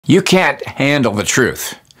You can't handle the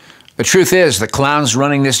truth. The truth is, the clowns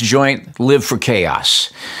running this joint live for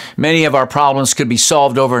chaos. Many of our problems could be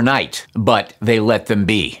solved overnight, but they let them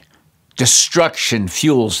be. Destruction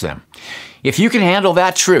fuels them. If you can handle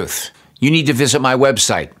that truth, you need to visit my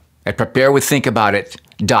website at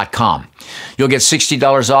preparewiththinkaboutit.com. You'll get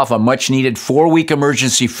 $60 off a much-needed 4-week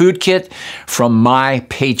emergency food kit from My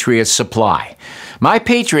Patriot Supply. My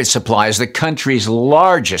Patriot Supply is the country's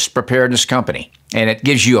largest preparedness company, and it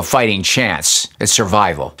gives you a fighting chance at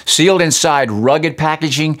survival. Sealed inside rugged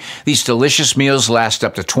packaging, these delicious meals last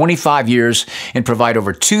up to 25 years and provide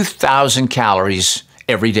over 2,000 calories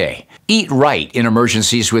every day. Eat right in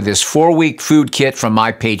emergencies with this 4-week food kit from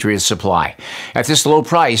My Patriot Supply. At this low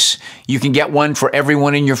price, you can get one for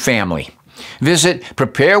everyone in your family. Visit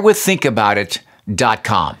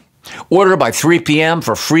preparewiththinkaboutit.com. Order by 3 p.m.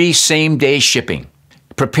 for free same-day shipping.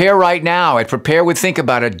 Prepare right now at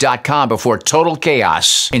preparewiththinkaboutit.com before total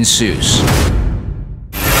chaos ensues.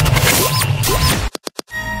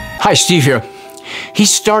 Hi, Steve here. He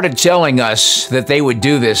started telling us that they would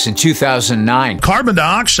do this in 2009. Carbon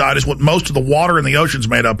dioxide is what most of the water in the ocean's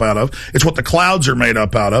made up out of. It's what the clouds are made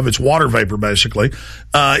up out of. It's water vapor, basically.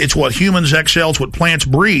 It's what humans exhale. It's what plants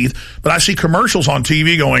breathe. But I see commercials on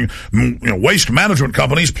TV going, waste management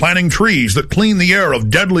companies planting trees that clean the air of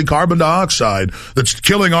deadly carbon dioxide that's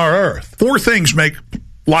killing our Earth. 4 things make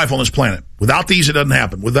life on this planet. Without these, it doesn't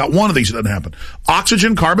happen. Without one of these, it doesn't happen.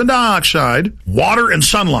 Oxygen, carbon dioxide, water, and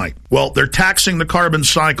sunlight. Well, they're taxing the carbon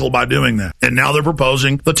cycle by doing that. And now they're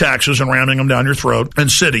proposing the taxes and ramming them down your throat. And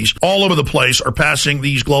cities all over the place are passing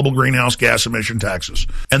these global greenhouse gas emission taxes.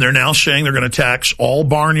 And they're now saying they're going to tax all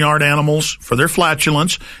barnyard animals for their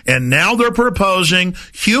flatulence. And now they're proposing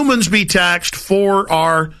humans be taxed for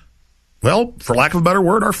our, well, for lack of a better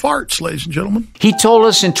word, our farts, ladies and gentlemen. He told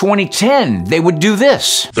us in 2010 they would do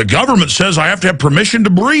this. The government says I have to have permission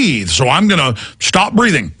to breathe, so I'm going to stop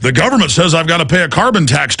breathing. The government says I've got to pay a carbon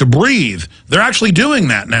tax to breathe. They're actually doing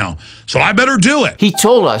that now, so I better do it. He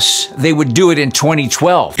told us they would do it in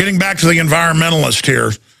 2012. Getting back to the environmentalists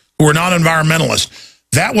here, who are not environmentalists.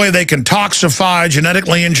 That way they can toxify,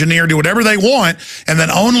 genetically engineer, do whatever they want, and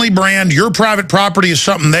then only brand your private property as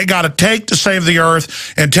something they got to take to save the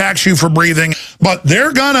earth and tax you for breathing. But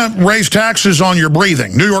they're going to raise taxes on your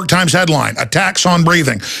breathing. New York Times headline, a tax on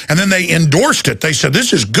breathing. And then they endorsed it. They said,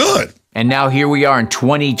 this is good. And now here we are in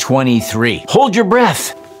 2023. Hold your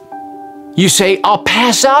breath. You say, I'll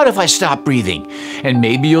pass out if I stop breathing. And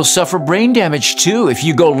maybe you'll suffer brain damage too if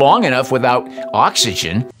you go long enough without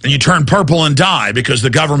oxygen. And you turn purple and die because the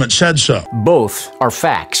government said so. Both are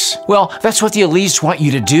facts. Well, that's what the elites want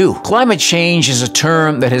you to do. Climate change is a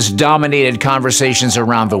term that has dominated conversations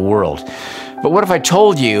around the world. But what if I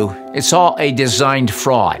told you it's all a designed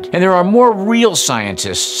fraud? And there are more real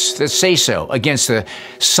scientists that say so against the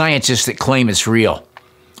scientists that claim it's real.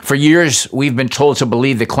 For years, we've been told to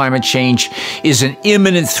believe that climate change is an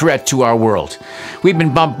imminent threat to our world. We've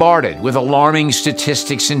been bombarded with alarming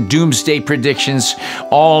statistics and doomsday predictions,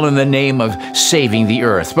 all in the name of saving the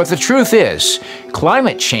Earth. But the truth is,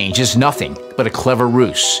 climate change is nothing but a clever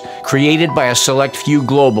ruse created by a select few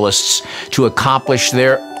globalists to accomplish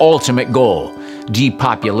their ultimate goal: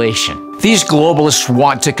 depopulation. These globalists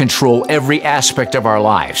want to control every aspect of our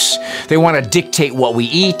lives. They want to dictate what we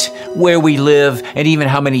eat, where we live, and even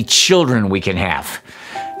how many children we can have.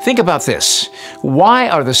 Think about this. Why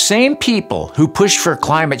are the same people who push for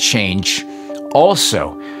climate change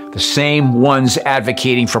also the same ones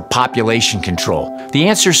advocating for population control? The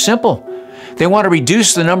answer is simple. They want to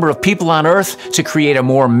reduce the number of people on Earth to create a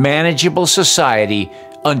more manageable society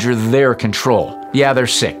under their control. Yeah, they're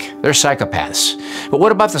sick. They're psychopaths. But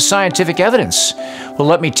what about the scientific evidence? Well,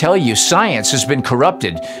 let me tell you, science has been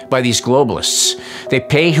corrupted by these globalists. They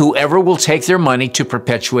pay whoever will take their money to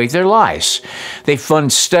perpetuate their lies. They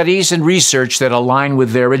fund studies and research that align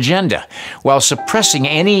with their agenda, while suppressing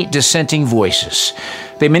any dissenting voices.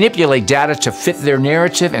 They manipulate data to fit their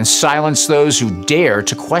narrative and silence those who dare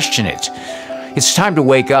to question it. It's time to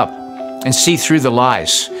wake up and see through the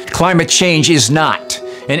lies. Climate change is not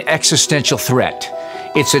an existential threat.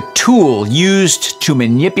 It's a tool used to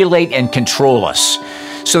manipulate and control us.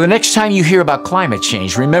 So the next time you hear about climate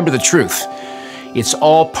change, remember the truth. It's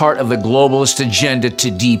all part of the globalist agenda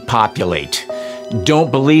to depopulate.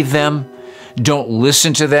 Don't believe them, don't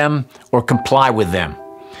listen to them, or comply with them.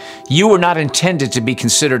 You were not intended to be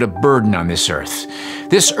considered a burden on this earth.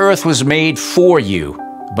 This earth was made for you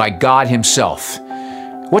by God Himself.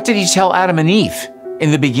 What did He tell Adam and Eve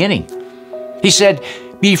in the beginning? He said,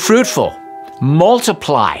 be fruitful,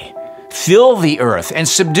 multiply, fill the earth, and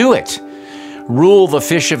subdue it. rule the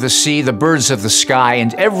fish of the sea, the birds of the sky,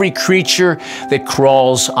 and every creature that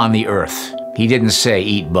crawls on the earth. He didn't say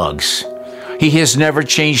eat bugs. He has never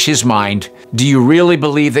changed his mind. Do you really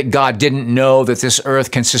believe that God didn't know that this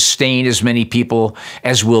earth can sustain as many people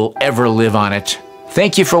as will ever live on it?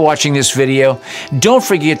 Thank you for watching this video. Don't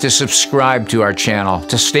forget to subscribe to our channel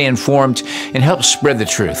to stay informed and help spread the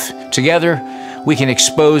truth. Together, we can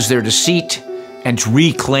expose their deceit and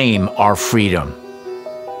reclaim our freedom.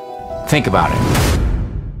 Think about it.